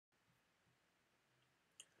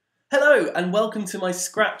Hello and welcome to my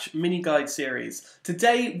Scratch mini guide series.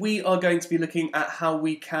 Today we are going to be looking at how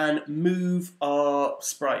we can move our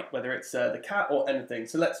sprite, whether it's the cat or anything.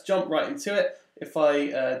 So let's jump right into it. If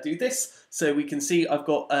I do this, so we can see I've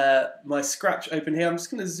got my Scratch open here. I'm just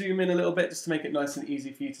going to zoom in a little bit just to make it nice and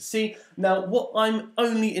easy for you to see. Now what I'm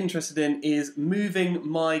only interested in is moving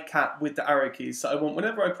my cat with the arrow keys. So I want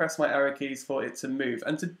whenever I press my arrow keys for it to move.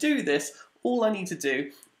 And to do this, all I need to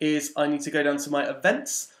do is I need to go down to my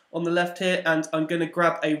events on the left here, and I'm going to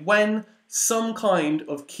grab a when some kind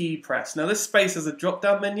of key press. Now this space is a drop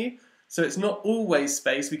down menu, so it's not always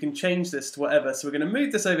space. We can change this to whatever. So we're going to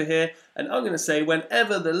move this over here, and I'm going to say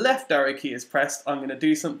whenever the left arrow key is pressed, I'm going to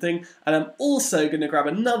do something, and I'm also going to grab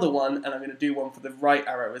another one, and I'm going to do one for the right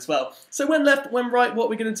arrow as well. So when left, when right, what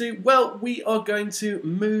we're going to do? Well, we are going to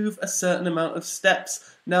move a certain amount of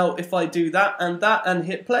steps. Now if I do that and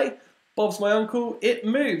hit play, Bob's my uncle, it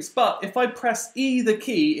moves. But if I press either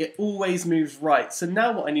key, it always moves right. So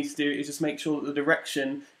now what I need to do is just make sure that the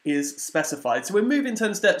direction is specified. So we're moving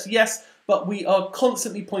 10 steps, yes, but we are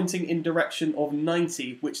constantly pointing in direction of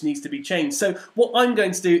 90, which needs to be changed. So what I'm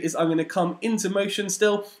going to do is I'm going to come into motion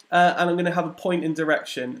still, and I'm going to have a point in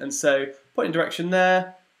direction. And so point in direction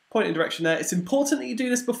there, point in direction there. It's important that you do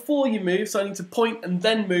this before you move, so I need to point and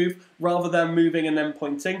then move rather than moving and then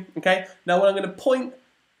pointing. Okay. Now when I'm going to point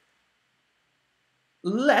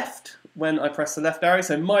left when I press the left arrow,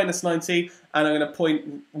 so minus 90, and I'm going to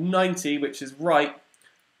point 90, which is right,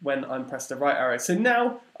 when I'm pressed the right arrow. So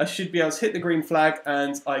now I should be able to hit the green flag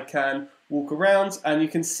and I can walk around, and you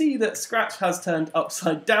can see that Scratch has turned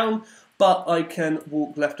upside down, but I can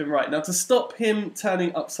walk left and right. Now to stop him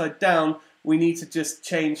turning upside down, we need to just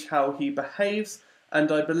change how he behaves,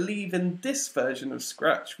 and I believe in this version of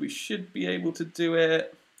Scratch we should be able to do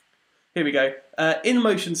it. Here we go. In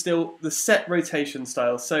motion still, the set rotation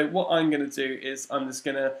style. So what I'm going to do is I'm just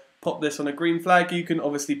going to pop this on a green flag. You can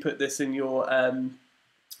obviously put this in your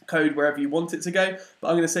code wherever you want it to go. But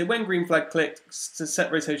I'm going to say when green flag clicked, to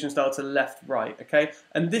set rotation style to left, right, okay?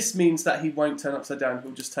 And this means that he won't turn upside down.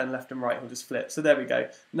 He'll just turn left and right. He'll just flip. So there we go.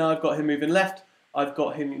 Now I've got him moving left. I've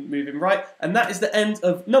got him moving right. And that is the end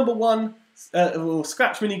of number one, or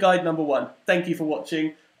Scratch mini guide number one. Thank you for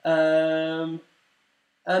watching.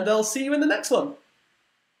 And I'll see you in the next one.